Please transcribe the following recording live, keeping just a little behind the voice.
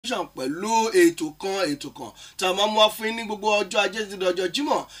television pẹ̀lú ètò kan tá a máa mú wá fún yín ní gbogbo ọjọ́ ajé títí ọjọ́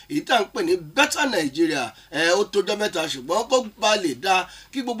Jímọ̀ èyí tá à ń pè ní Better Nigeria ó tójọ́ mẹ́ta ṣùgbọ́n kó bá lè dá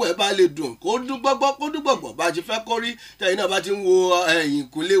kí gbogbo ẹ̀ bá lè dùn kó dún gbọ́gbọ́ bá ti fẹ́ kó rí tẹ̀yìn náà bá ti ń wo ẹ̀yìn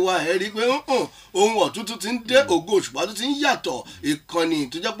kúnlé wa ẹ̀ rí pé ohun ọ̀tún tún ti ń dé ògo òṣùpá tún ti ń yàtọ̀ ìkànnì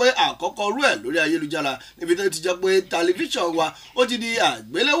tó jẹ́ pé àkọ́kọ́ rú ẹ̀ lórí ayélujára níbi tó ti jẹ́ pé tẹlifíṣàn wa ó ti di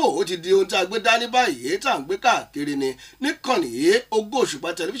àgbéléwò ó ti di ohun tí a gbé dání báyìí tá à ń gbé káàkiri ni níkànnì yìí ògo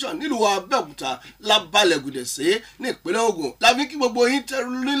òṣùpá tẹlifíṣàn nílùú Abẹ́òkúta lábalẹ̀ gùdẹ̀ sí ní ìpínlẹ̀ Ògùn láfi kí gbogbo yín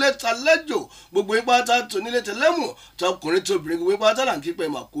nílé ta lẹ́jọ́ gbogbo yín pátá tó nílé tẹlẹ́mù tọkùnrin tóbìnrin gbogbo yín pátá là ń kí pé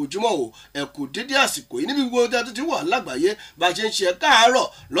mà kó ojúmọ́ o ẹ kú dédé àsìkò yìí níbi gbogbo tó ti wà lágbàáyé bá a ṣe ń ṣe káàárọ̀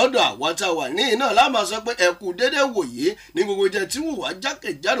lọ́dọ̀ àwa tá a wà ní iná láàmà sọ pé ẹ kú dédé wòye ní gbogbo jẹ tí wò wá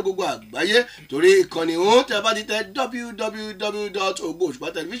jákèjádò gbogbo àgbáyé torí ìkànnì òun tẹ bá ti tẹ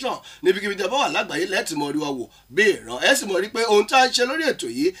www.ogoosupa.television níbikíbi tẹ bá wà lágbàáyé lẹ́tì mọ̀ rí wa wò bí ìran ẹ sì mọ̀ rí pé ohun tá a ṣe lórí ètò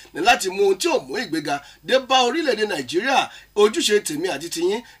yìí ní láti mú ohun tí ò mú ìgbéga dé bá orílẹ̀-èdè Nàìjíríà ojúṣe tèmi àti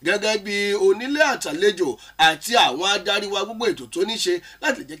tiyín gẹ́gẹ́ bí onílé àtàlejò àti àwọn adarí wa gbogbo ètò tó ní ṣe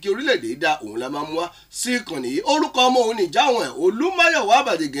láti jẹ́ kí orílẹ̀-èdè dá òun la máa mú wá sí ìkànnì yìí orúkọ ọmọ òun nìjáwọn ẹ̀ Olúmáyọ̀wá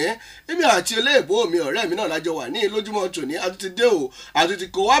Àbàjìngín èmi àti eléèbó mi ọ̀rẹ́ mi náà lájọ wà ní lójúmọ́ tòní àtúntì dé o àtúntì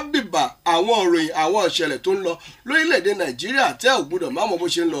kò wá bìbà àwọn òròyìn àwọn ìṣẹ̀lẹ̀ tó ń lọ lórílẹ̀-èdè Nàìjíríà tẹ́ ò gbọ́dọ̀ má mọ bó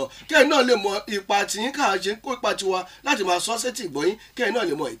ṣe ń lọ kẹ́ẹ̀ náà lè mọ ipa tiyín káà ṣe kó ipa tiwa láti máa sọ sétí ìgbọ́yín kẹ́ẹ̀ náà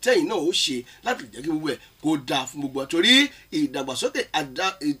lè mọ ìtẹ́yìn náà ó ṣe láti jẹ́ kí gbogbo ẹ̀ kó dáa fún gbogbo torí ìdàgbàsókè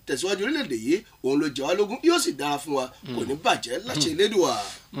ìtẹ̀síwájú orílẹ̀-èdè yìí òun ló jẹ́ wá lógún yóò sì dára fún wa kò ní bàjẹ́ láṣẹ Elédùà.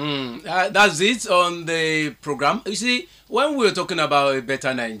 That's it on the program. You see, when we were talking about a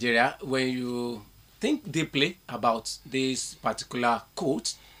better Nigeria, when you think deeply about this particular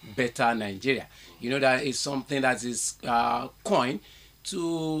quote, better Nigeria, you know that it's something that is coined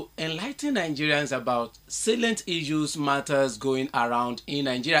to enlighten Nigerians about salient issues, matters going around in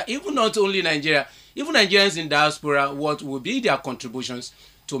Nigeria, even not only Nigeria, even Nigerians in diaspora, what will be their contributions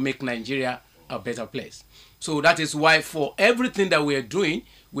to make Nigeria a better place. So that is why for everything that we are doing,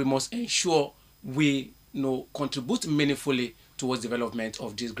 we must ensure we contribute meaningfully towards development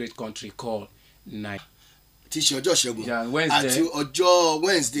of this great country called Nigeria. Tí ṣe ọjọ́ Ṣẹ́gun àti ọjọ́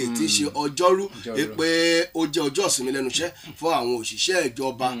Wednesday tí ṣe ọjọ́rú pé ó jẹ́ ọjọ́ ìsinmi lẹ́nu iṣẹ́ fún àwọn òṣìṣẹ́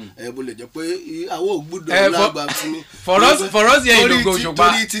ìjọba bó lè jẹ́ pé àwọn ògbúdọ̀ lágbà fún mi. For us here in Ogo Òṣùpá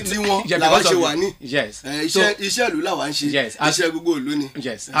torí títí wọn làwọn ṣe wà ní iṣẹ́ ìlú làwọn ń ṣe iṣẹ́ gbogbo ìlú ni.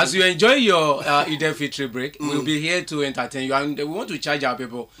 Yes, as you enjoy your Eid-el-Fitr break, we'll be here to entertain you and we want to charge our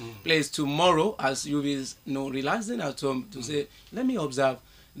people. Please, tomorrow as you'll be relaxing at home to say, let me observe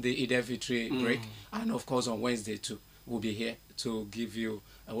the Eid-el-Fitr break, and of course on Wednesday too we'll be here to give you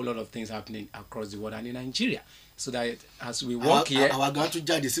a whole lot of things happening across the world and in Nigeria, so that as we walk here, yes,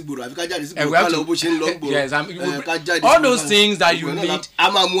 all those things that you need,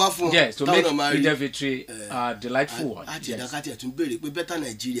 yes, to make Eid-el-Fitr delightful. Better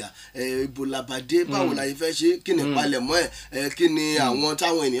Nigeria, Bolabade, báwo la fẹ́ ṣe kí ni palẹ̀mọ́ ẹ̀ kí ni àwọn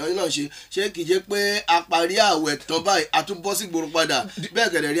táwọn ènìyàn náà ṣe kì í jẹ́ pé a parí àwẹ̀ tán báyìí a tún bọ́ sí gbòòrò padà bẹ́ẹ̀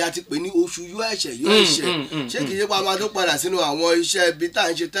gẹ̀dẹ̀ rí a ti pè ní oṣù yóò ẹ̀ṣẹ̀ ṣé kì í jẹ́ pé a máa tó padà sínú àwọn iṣẹ́ ibi tá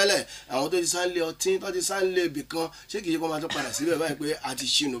à ń ṣe tẹ́lẹ̀ àwọn tó ti sáńlé ọtí tó ti sáńlé ibì kan ṣé kì í jẹ́ pé a máa tó padà síbẹ̀ báyìí pé a ti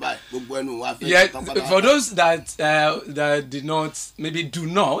ṣìnù báyìí gbogbo ẹnu wa fẹ́ ṣe tán padà. For those that did not, maybe do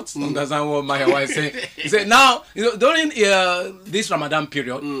not understand what Mayowa is saying, he said now during this Ramadan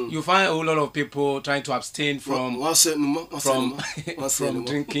period, you find a whole lot of people trying to abstain from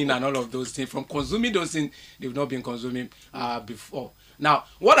drinking and all of those things, from consuming those things they've not been consuming before. Now,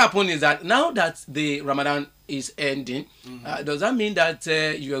 what happened is that now that the Ramadan is ending, does that mean that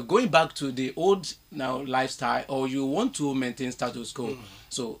you are going back to the old lifestyle, or you want to maintain status quo?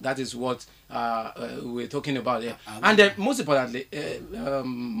 So that is what we're talking about here. And most importantly,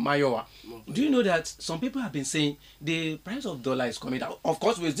 Mayowa, do you know that some people have been saying the price of dollar is coming down? Of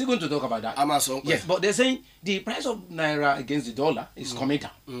course, we're still going to talk about that. Yes, but they're saying the price of naira against the dollar is coming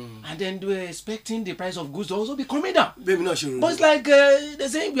down. And then we're expecting the price of goods to also be coming down. Baby, not sure. But it's like they're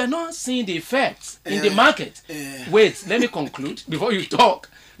saying we are not seeing the effects in the market. Wait, let me conclude before you talk.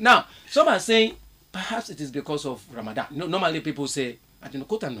 Now, some are saying perhaps it is because of Ramadan. Normally people say, I don't know,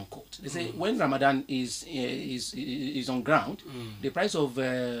 quote and unquote, they say when Ramadan is on ground, the price of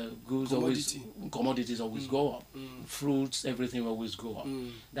goods commodities always go up, fruits, everything always go up.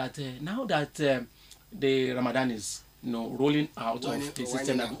 That now that the Ramadan is rolling out of the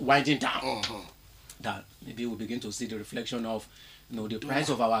system and winding down, that maybe we'll begin to see the reflection of the price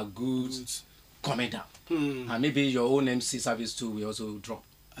of our goods coming down, and maybe your own MC service too will also drop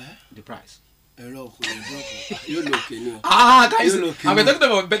the price. ẹ̀rọ kò ní drop yóò lò òkè ni o. guys, I'm talking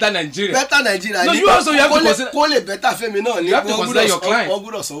about better Nigeria. Better Nigeria. No, you also have to consider. Kó lè better fẹ́mi náà ni wọ́n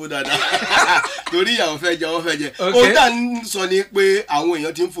gbọ́dọ̀ sanwó dáadáa torí ìyàwó fẹ́ jẹ wọ́n fẹ́ jẹ. Ó dà ń sọ ni pé àwọn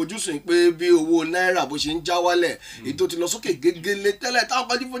èèyàn ti ń fojú sùn pé bí owó náírà bó ṣe ń já wálẹ̀ èyí tó ti lọ sókè gégélé tẹ́lẹ̀ táwọn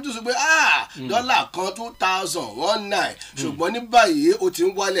kan ti fojú sùn pé dọ́là kan 2019 ṣùgbọ́n ní báyìí ó ti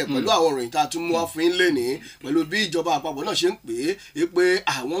ń wálẹ̀ pẹ̀lú àwọn ìròyìn tá a tún mú wá fún yín lénìí pẹ̀lú bí ìjọba àpapọ̀ náà ṣe ń pè é pé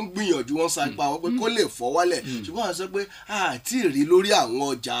àwọn ń gbìyànjú wọn sa ipa wọn pé kó lè fọ́ wálẹ̀ ṣùgbọ́n àwọn sọ pé àti rí lórí àwọn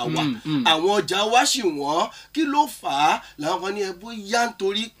ọjà wa àwọn ọjà wa ṣì wọ́n kí ló fà á làwọn kan ní ẹ bóyá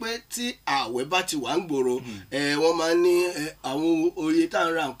nítorí pé tí àwẹ̀ bá ti wà ń gbòòrò wọ́n máa ń ní àwọn oye tá à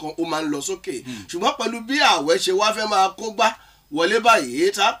ń ra nǹkan ó máa ń lọ sókè ṣùgbọ́n pẹ̀lú bí àwẹ̀ ṣe wá fẹ́ máa kó gbá wọlé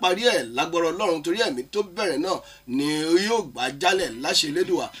báyìí tá a parí ẹ̀ lágbọ́rọ̀ Ọlọ́run torí ẹ̀mí tó bẹ̀rẹ̀ náà ni yóò gbà jálẹ̀ láṣẹ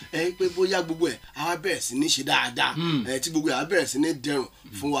Elédùà pé bóyá gbogbo ẹ̀ á bẹ̀rẹ̀ sí ní ṣe dáadáa tí gbogbo ẹ̀ á bẹ̀rẹ̀ sí ní dẹrùn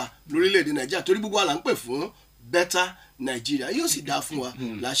fún wa lórílẹ̀‐èdè Nàìjíríà torí gbogbo wa là ń pè fún better Nigeria yóò sì dáa fún wa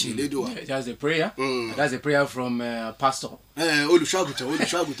láṣẹ Elédùà. That's a prayer. That's a prayer from pastor.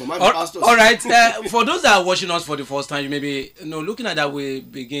 Olùṣọ́àgùtàn má bí pastor. All right. For those that are watching us for the first time, you may be looking at that we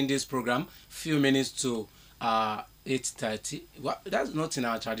begin this program few minutes to 8:30. Well, that's not in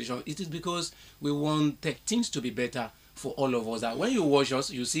our tradition. It is because we want things to be better for all of us. That when you watch us,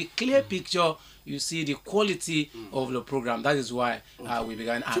 you see clear picture, you see the quality of the program. That is why we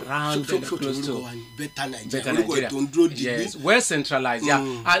began around close to better Nigeria. Yes, well centralized. Yeah,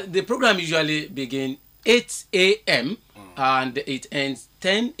 the program usually begins 8 a.m. and it ends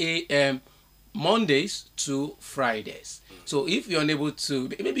 10 a.m. Mondays to Fridays. So if you're unable to,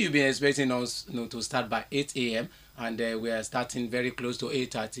 maybe you've been expecting us to start by 8 a.m. and we are starting very close to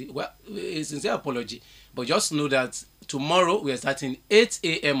 8:30. Well, a sincere apology, but just know that tomorrow we are starting 8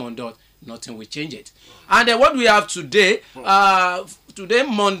 a.m. on dot. Nothing will change it. And what we have today, today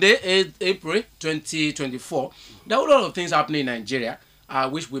Monday, 8 April 2024, there are a lot of things happening in Nigeria,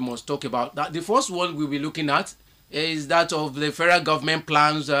 which we must talk about. The first one we'll be looking at is that of the federal government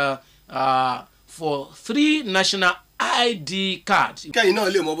plans for 3 national ID card. Kẹ́yìn náà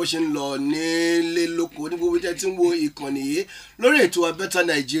lè mọ bó ṣe ń lọ nílé lóko ní gbogbo tẹ́ tí ń wo ìkànnì yìí lórí ètò A Better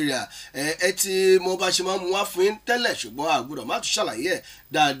Nigeria tí mo bá ṣe máa mú wá fún yín tẹ́lẹ̀ ṣùgbọ́n àgbọ̀dọ̀ má tún ṣàlàyé ẹ̀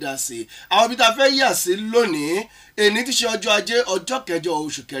dáadáa sí i. Àwọn ibi tá a fẹ́ yà sí lónìí èní tí ṣe ọjọ́ ajé ọjọ́ kẹjọ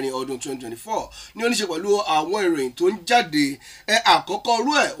oṣù kẹrin ọdún 2024 ní ó ní ṣe pẹ̀lú àwọn ìròyìn tó ń jáde. Àkọ́kọ́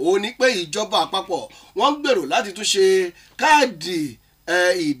rú ẹ̀ ó ní pé ìjọba àpapọ̀ wọ́n ń gbèrò láti tún ṣe káàdì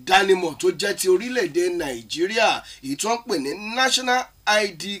ìdánimọ̀ tó jẹ́ ti orílẹ̀-èdè Nàìjíríà èyí tó ń pè ní National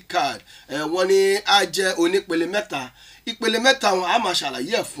ID card. Wọ́n ní á jẹ́ onípele mẹ́ta. Ìpele mẹ́ta wọn a máa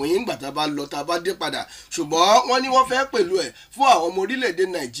ṣàlàyé ẹ̀ fún yín nígbà tá a bá lọ tá a bá dé padà ṣùgbọ́n wọ́n ní wọ́n fẹ́ pẹ̀lú ẹ̀ fún àwọn ọmọ orílẹ̀-èdè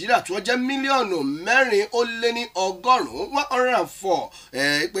Nàìjíríà tí wọ́n jẹ́ mílíọ̀nù 4,104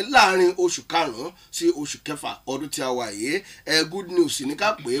 pé láàrin oṣù karùn-ún sí oṣù kẹfà ọdún tí a wà yìí. Good news ní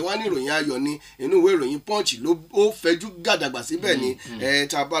ká pé wọ́n ní ìròyìn ayọ̀ ní inú ìwé ìròyìn Punch ló ó fẹjú gàdàgbà síbẹ̀ ni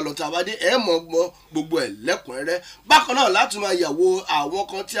tá a bá lọ tá a bá dé ẹ̀ mọ̀ gbogbo ẹ̀ lẹ́kùnrẹ́rẹ́. Bákan náà láti máa yàwó àwọn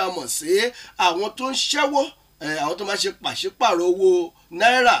kan tí a mọ̀ sí àwọn tó ń ṣẹ́wó àwọn tó máa ṣe pàṣípàrọ̀ owó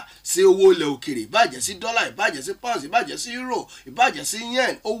náírà sí owó ilẹ̀ òkèrè ìbàjẹ́ sí dọ́là ìbàjẹ́ sí pounds ìbàjẹ́ sí euro ìbàjẹ́ sí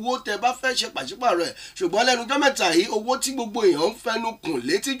yen owó tẹ bá fẹ́ ṣe pàṣípàrọ̀ ẹ̀ ṣùgbọ́n lẹ́nu ọjọ́ mẹ́ta yìí owó tí gbogbo èèyàn ń fẹnu kùn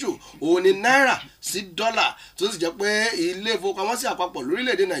létí jù òun ni náírà sí dọ́là tó sì jẹ́ pé ilé ìfowópamọ́sí àpapọ̀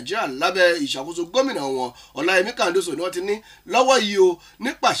lórílẹ̀‐èdè Nàìjíríà lábẹ́ ìṣàkóso gómìnà wọn Ọláyẹmí Kàndóso ni wọ́n ti ní lọ́wọ́ yìí o ní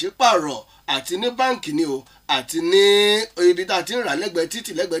pàṣípàrọ̀ àti ní báǹkì ni o àti ní ibi tá a ti ń rà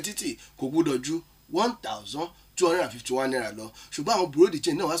lẹ́gbẹ̀ẹ́ títì kò gbúdọ̀ ju 1,251 naira lọ ṣùgbọ́n àwọn bureau de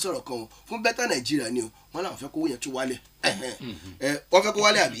change náà wá sọ̀rọ̀ kan fún Better Nigeria ni o wọ́n làwọn fẹ́ kówó yẹn tún wálẹ̀ wọ́n fẹ́ kó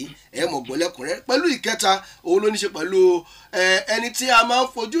wálẹ̀ àbí mọ̀ gbọ́lẹ́kùnrẹ́ pẹ̀lú ìkẹta òun ló ní ṣe pẹ̀lú ẹni tí a máa ń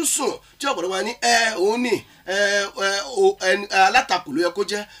fojú sùn tí ọ̀pọ̀lọpọ̀ wa ní òun ní alátakò ló yẹ kó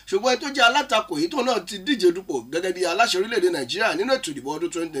jẹ́ ṣùgbọ́n ẹni tó jẹ́ alátakò yìí tóun náà ti díje dupò gẹ́gẹ́ bí aláṣẹ orílẹ̀-èdè Nàìjíríà nínú ètò ìdìbò ọdún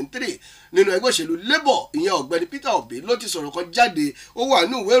 2023 nínú ẹgbẹ́ òṣèlú Labour ìyẹn ọ̀gbẹ́ni Peter Obi ló ti sọ̀rọ̀ kan jáde ó wà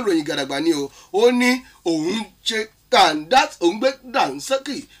ní ìwé ìròyìn gàdàgbà ni o ó ní òun ṣe òun gbé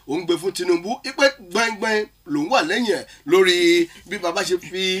dànsẹ́kì òun gbé fún Tinubu ipe gbẹ̀ngbẹ̀ng lòun wà lẹ́yìn ẹ̀ lórí bí bàbá ṣe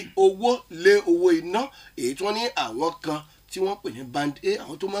fi owó lé owó iná èyí tí wọ́n ní àwọn kan tí wọ́n pè ní band A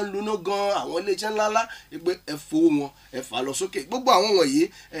àwọn tó máa ń lóná gan àwọn iléeṣẹ́ ńláńlá pé ẹ fowó wọn ẹ fà lọ sókè gbogbo àwọn wọ̀nyí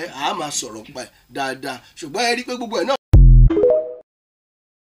a máa sọ̀rọ̀ pa ẹ̀ dáadáa ṣùgbọ́n ẹ rí pé gbogbo ẹ̀ náà